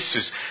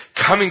 Jesus,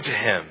 coming to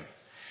him.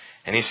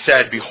 And he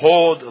said,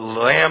 "Behold, the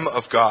Lamb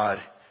of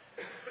God,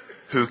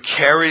 who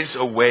carries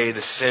away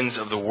the sins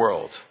of the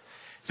world.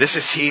 This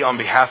is he on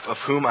behalf of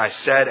whom I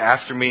said,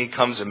 after me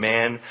comes a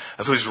man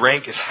of whose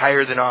rank is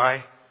higher than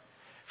I,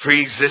 for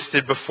he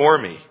existed before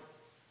me.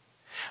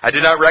 I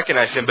did not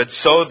recognize him, but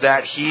so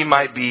that he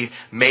might be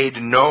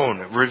made known,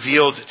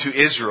 revealed to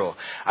Israel.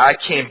 I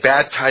came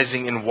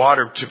baptizing in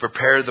water to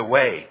prepare the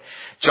way.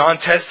 John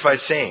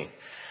testified, saying,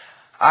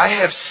 I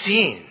have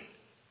seen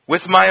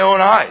with my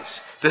own eyes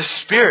the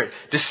Spirit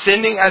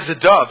descending as a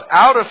dove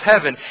out of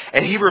heaven,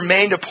 and he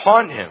remained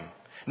upon him.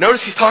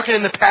 Notice he's talking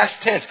in the past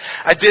tense.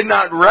 I did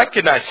not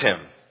recognize him.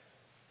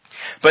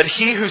 But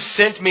he who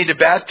sent me to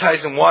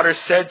baptize in water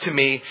said to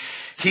me,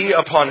 he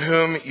upon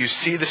whom you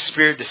see the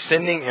Spirit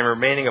descending and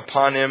remaining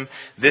upon him,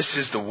 this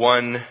is the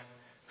one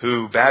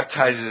who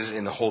baptizes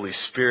in the Holy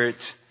Spirit.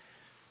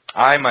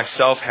 I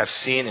myself have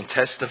seen and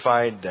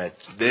testified that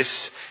this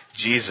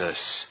Jesus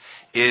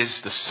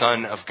is the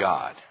Son of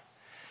God.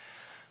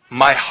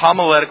 My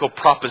homiletical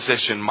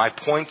proposition, my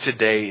point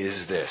today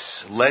is this.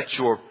 Let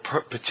your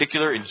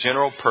particular and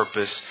general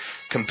purpose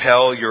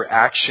compel your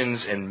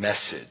actions and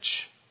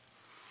message.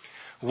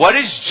 What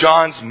is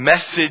John's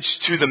message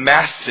to the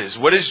masses?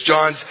 What is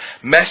John's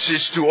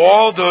message to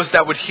all those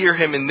that would hear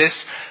him in this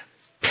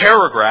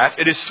paragraph?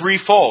 It is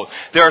threefold.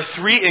 There are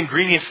three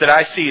ingredients that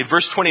I see.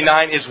 Verse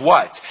 29 is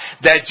what?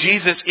 That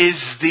Jesus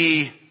is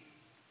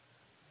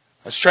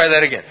let's try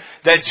that again.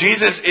 That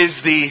Jesus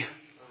is the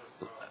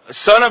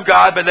Son of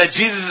God, but that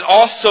Jesus is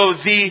also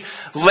the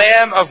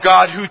Lamb of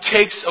God who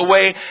takes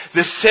away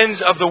the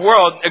sins of the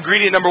world.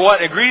 Ingredient number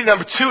one. Ingredient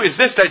number two is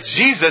this, that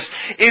Jesus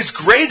is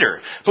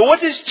greater. But what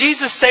does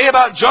Jesus say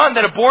about John,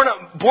 that are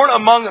born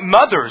among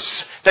mothers?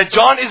 That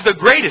John is the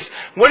greatest.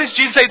 What does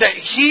Jesus say? That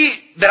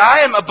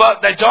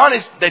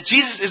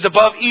Jesus is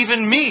above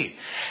even me.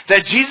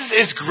 That Jesus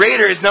is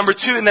greater is number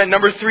two. And then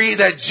number three,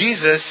 that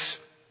Jesus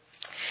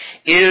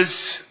is,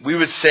 we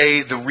would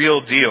say, the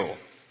real deal.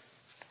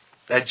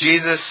 That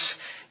Jesus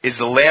is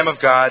the Lamb of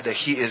God, that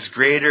he is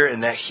greater,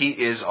 and that he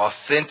is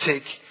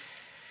authentic.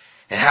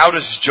 And how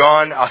does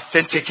John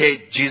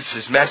authenticate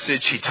Jesus'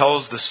 message? He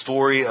tells the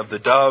story of the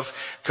dove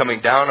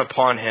coming down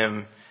upon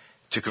him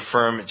to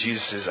confirm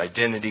Jesus'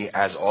 identity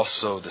as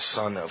also the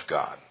Son of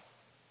God.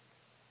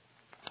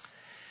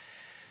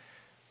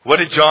 What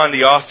did John,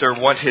 the author,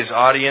 want his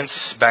audience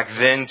back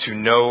then to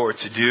know or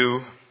to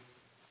do?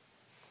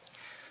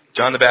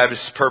 John the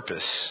Baptist's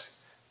purpose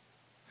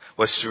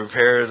was to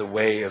prepare the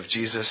way of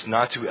Jesus,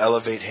 not to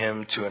elevate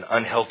him to an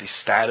unhealthy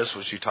status,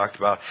 which we talked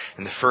about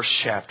in the first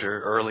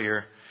chapter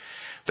earlier,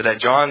 but that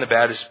John the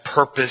Baptist's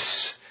purpose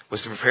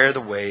was to prepare the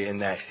way,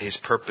 and that his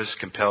purpose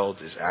compelled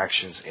his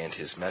actions and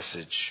his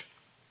message.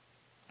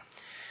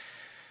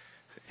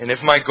 And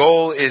if my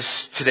goal is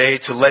today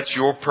to let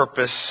your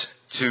purpose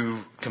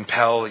to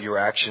compel your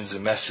actions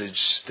and message,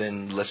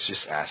 then let's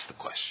just ask the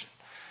question.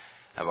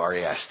 I've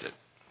already asked it.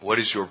 What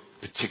is your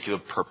particular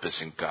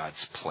purpose in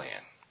God's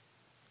plan?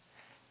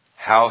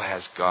 How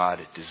has God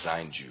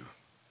designed you?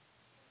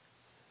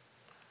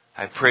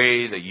 I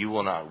pray that you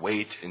will not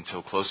wait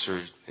until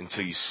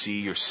you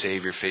see your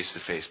Savior face to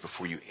face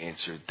before you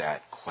answer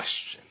that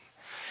question.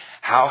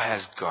 How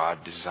has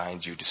God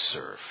designed you to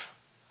serve?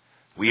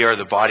 We are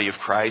the body of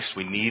Christ.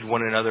 We need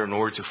one another in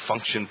order to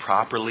function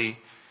properly.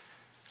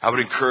 I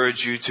would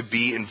encourage you to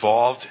be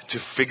involved,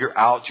 to figure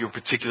out your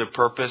particular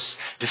purpose,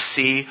 to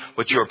see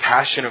what you are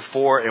passionate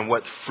for and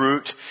what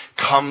fruit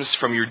comes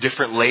from your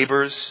different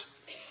labors.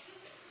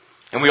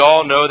 And we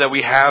all know that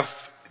we have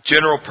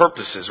general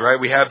purposes, right?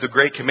 We have the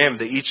Great Commandment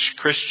that each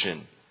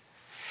Christian,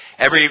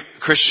 every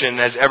Christian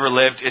has ever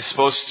lived is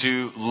supposed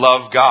to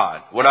love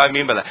God. What do I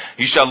mean by that?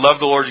 You shall love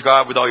the Lord your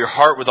God with all your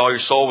heart, with all your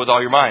soul, with all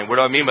your mind. What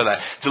do I mean by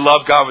that? To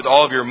love God with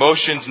all of your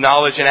emotions,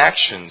 knowledge, and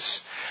actions.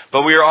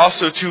 But we are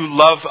also to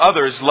love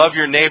others, love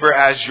your neighbor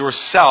as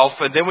yourself.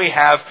 And then we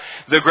have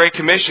the Great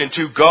Commission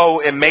to go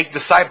and make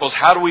disciples.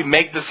 How do we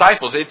make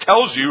disciples? It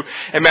tells you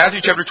in Matthew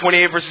chapter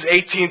 28, verses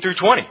 18 through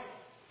 20.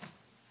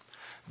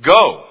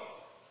 Go,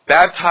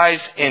 baptize,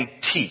 and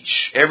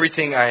teach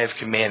everything I have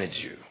commanded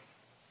you.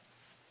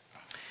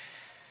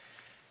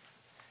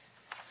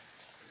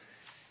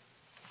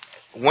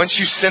 Once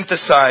you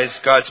synthesize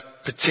God's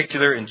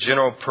particular and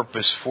general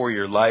purpose for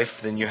your life,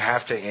 then you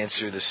have to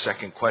answer the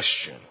second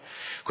question.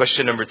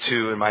 Question number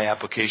 2 in my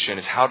application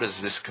is, how does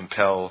this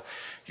compel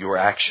your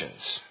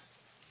actions?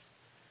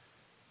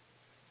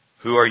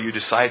 Who are you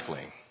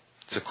discipling?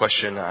 It's a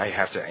question I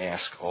have to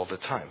ask all the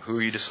time. Who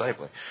are you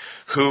discipling?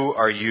 Who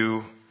are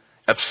you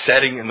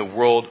upsetting in the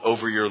world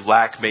over your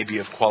lack maybe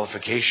of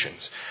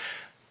qualifications?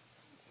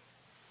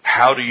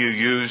 How do you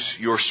use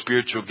your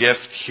spiritual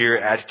gift here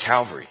at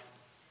Calvary?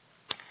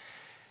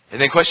 And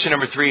then question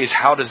number 3 is,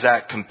 how does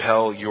that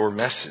compel your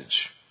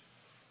message?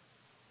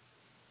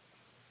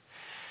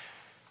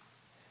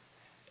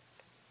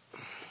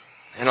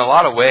 In a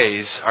lot of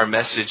ways, our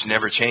message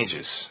never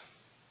changes,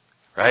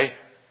 right?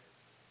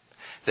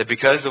 That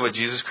because of what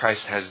Jesus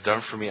Christ has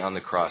done for me on the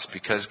cross,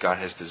 because God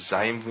has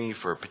designed me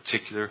for a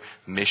particular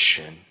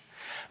mission,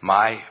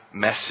 my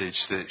message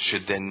that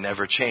should then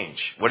never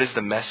change. What is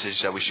the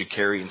message that we should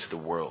carry into the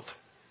world?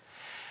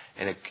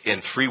 And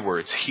in 3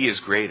 words, He is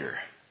greater.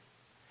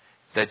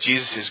 That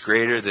Jesus is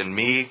greater than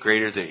me,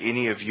 greater than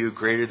any of you,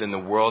 greater than the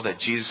world. That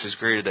Jesus is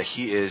greater, that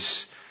He is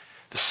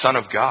the Son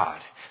of God.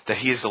 that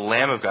He is the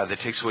Lamb of God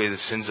that takes away the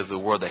sins of the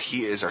world, that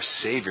He is our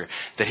Savior,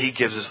 that He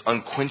gives us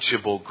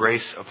unquenchable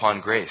grace upon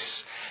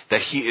grace,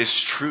 that He is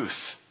truth.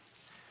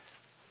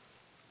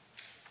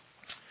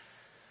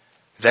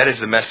 That is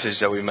the message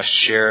that we must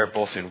share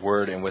both in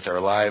word and with our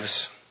lives.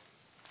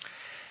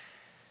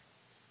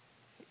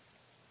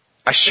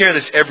 I share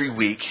this every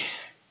week,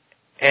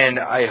 and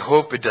I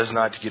hope it does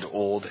not get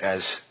old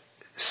as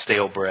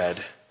stale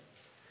bread.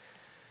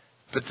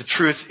 But the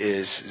truth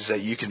is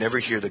that you can never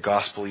hear the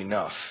gospel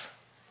enough.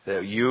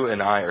 That you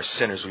and I are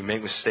sinners. We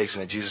make mistakes,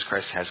 and that Jesus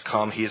Christ has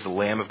come. He is the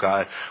Lamb of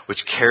God,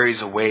 which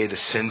carries away the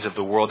sins of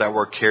the world. That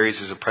word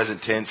carries is a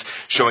present tense,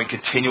 showing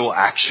continual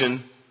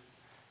action.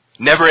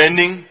 Never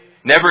ending,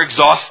 never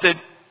exhausted.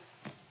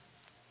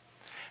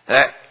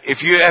 That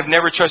if you have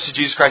never trusted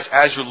Jesus Christ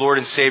as your Lord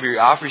and Savior, He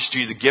offers to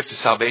you the gift of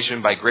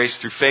salvation by grace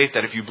through faith,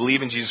 that if you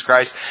believe in Jesus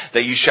Christ,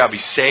 that you shall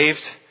be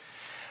saved.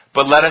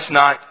 But let us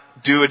not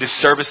do a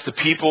disservice to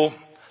people.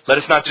 Let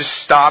us not just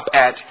stop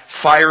at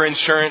fire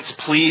insurance,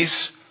 please.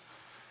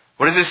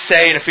 What does it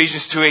say in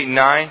Ephesians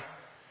 2:8-9?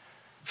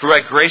 For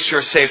by grace you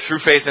are saved through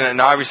faith, and that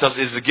not of yourselves.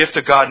 It is the gift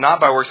of God, not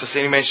by works, lest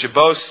any man should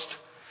boast.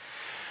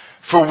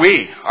 For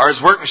we are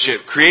His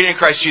workmanship, created in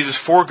Christ Jesus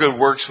for good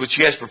works, which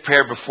He has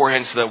prepared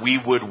beforehand so that we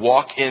would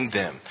walk in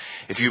them.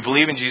 If you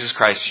believe in Jesus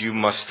Christ, you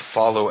must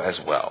follow as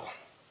well.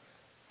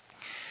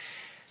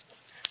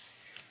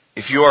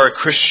 If you are a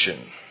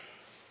Christian,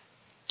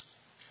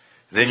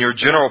 then your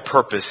general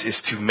purpose is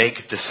to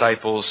make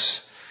disciples,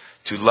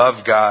 to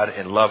love God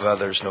and love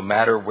others, no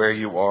matter where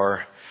you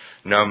are,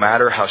 no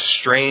matter how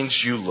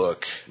strange you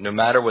look, no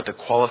matter what the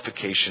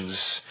qualifications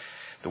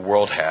the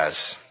world has.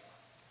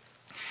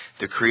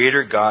 The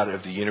Creator God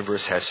of the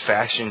universe has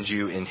fashioned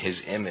you in His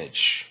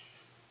image,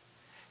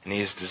 and He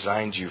has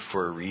designed you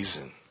for a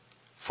reason,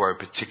 for a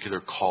particular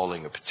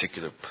calling, a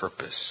particular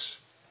purpose.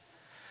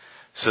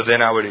 So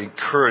then I would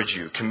encourage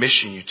you,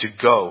 commission you to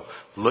go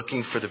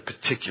looking for the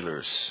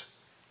particulars.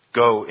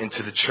 Go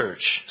into the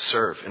church,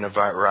 serve in a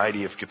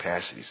variety of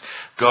capacities.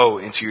 Go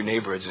into your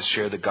neighborhoods and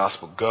share the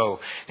gospel. Go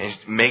and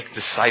make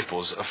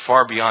disciples of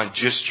far beyond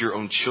just your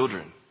own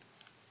children.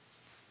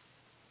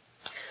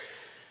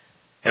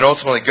 And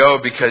ultimately go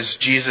because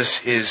Jesus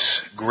is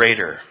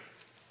greater.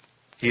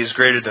 He is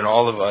greater than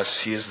all of us.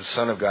 He is the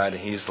Son of God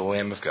and He is the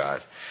Lamb of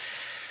God.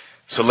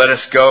 So let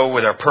us go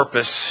with our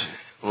purpose.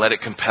 Let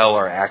it compel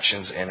our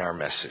actions and our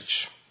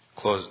message.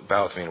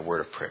 Bow with me in a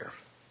word of prayer.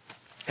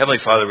 Heavenly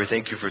Father, we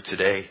thank You for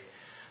today.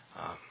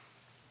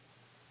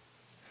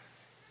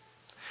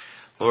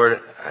 Lord,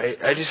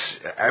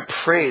 I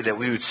pray that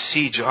we would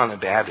see John the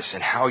Baptist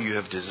and how You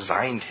have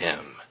designed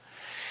him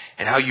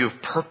and how You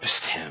have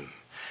purposed him.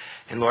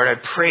 And Lord, I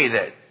pray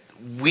that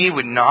we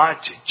would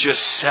not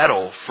just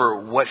settle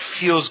for what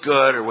feels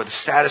good or what the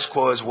status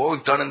quo is, what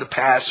we've done in the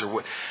past or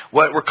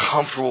what we're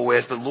comfortable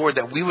with. But Lord,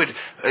 that we would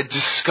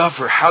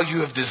discover how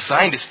You have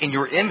designed us in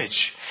Your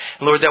image.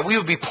 And Lord, that we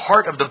would be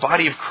part of the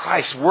body of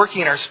Christ,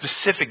 working in our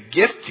specific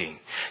gifting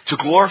to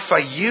glorify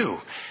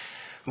You.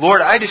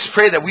 Lord, I just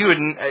pray that we would,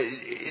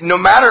 no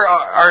matter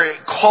our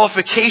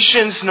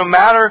qualifications, no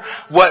matter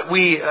what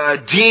we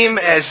deem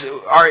as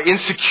our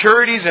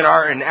insecurities and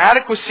our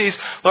inadequacies,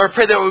 Lord, I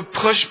pray that we would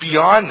push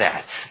beyond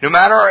that. No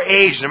matter our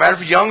age, no matter if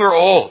we're young or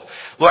old,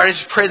 Lord, I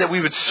just pray that we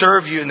would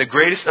serve You in the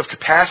greatest of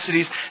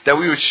capacities, that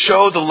we would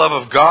show the love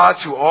of God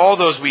to all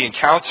those we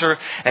encounter,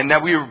 and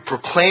that we would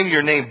proclaim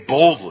Your name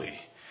boldly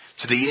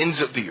to the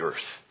ends of the earth.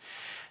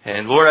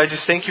 And Lord, I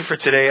just thank You for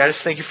today. I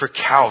just thank You for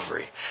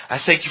Calvary. I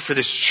thank You for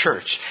this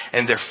church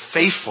and their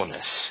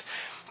faithfulness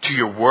to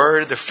Your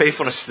word, their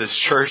faithfulness to this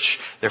church.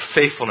 Their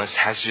faithfulness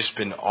has just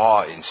been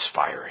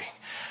awe-inspiring.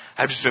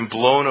 I've just been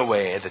blown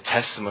away at the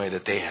testimony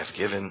that they have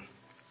given.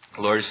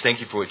 Lord, I just thank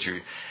You for what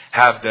You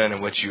have done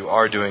and what You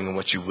are doing and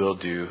what You will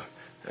do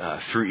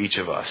through each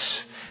of us.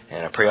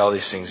 And I pray all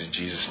these things in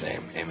Jesus'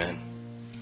 name. Amen.